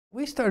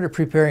We started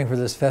preparing for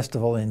this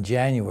festival in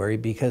January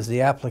because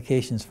the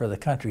applications for the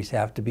countries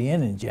have to be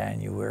in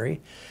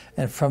January.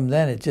 And from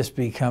then it just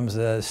becomes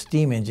a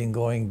steam engine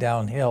going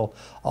downhill.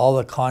 All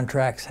the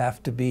contracts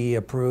have to be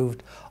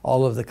approved.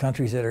 All of the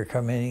countries that are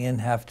coming in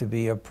have to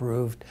be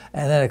approved.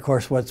 And then of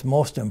course what's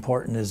most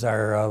important is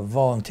our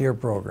volunteer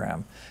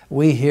program.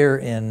 We here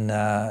in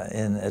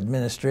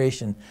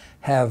administration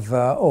have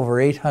over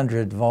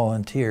 800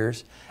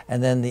 volunteers,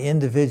 and then the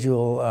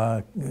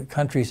individual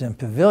countries and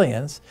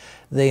pavilions,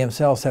 they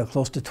themselves have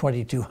close to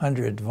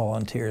 2,200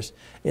 volunteers.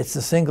 It's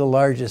the single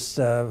largest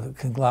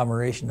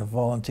conglomeration of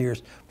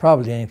volunteers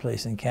probably any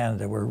place in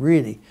Canada. We're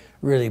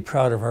really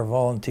proud of our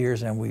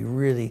volunteers, and we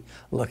really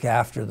look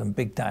after them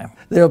big time.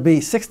 There'll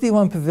be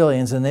 61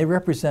 pavilions, and they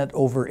represent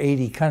over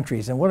 80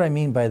 countries. And what I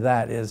mean by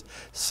that is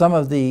some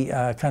of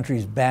the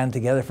countries band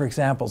together. For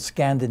example,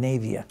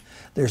 Scandinavia.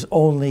 There's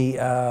only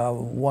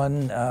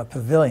one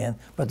pavilion,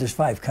 but there's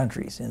 5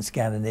 countries in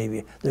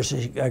Scandinavia. There's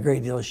a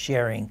great deal of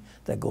sharing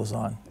that goes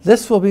on.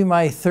 This will be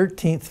my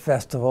 13th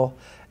festival,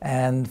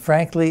 and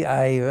frankly,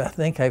 I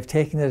think I've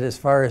taken it as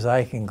far as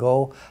I can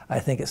go. I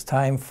think it's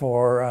time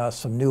for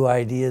some new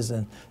ideas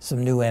and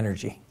some new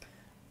energy.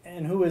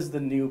 And who is the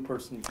new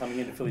person coming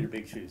in to fill your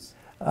big shoes?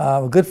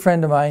 A good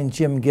friend of mine,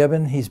 Jim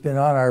Gibbon. He's been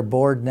on our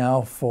board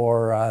now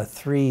for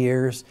 3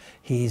 years.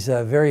 He's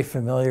very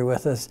familiar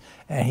with us,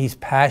 and he's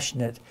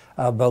passionate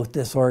about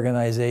this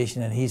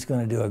organization, and he's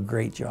going to do a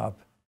great job.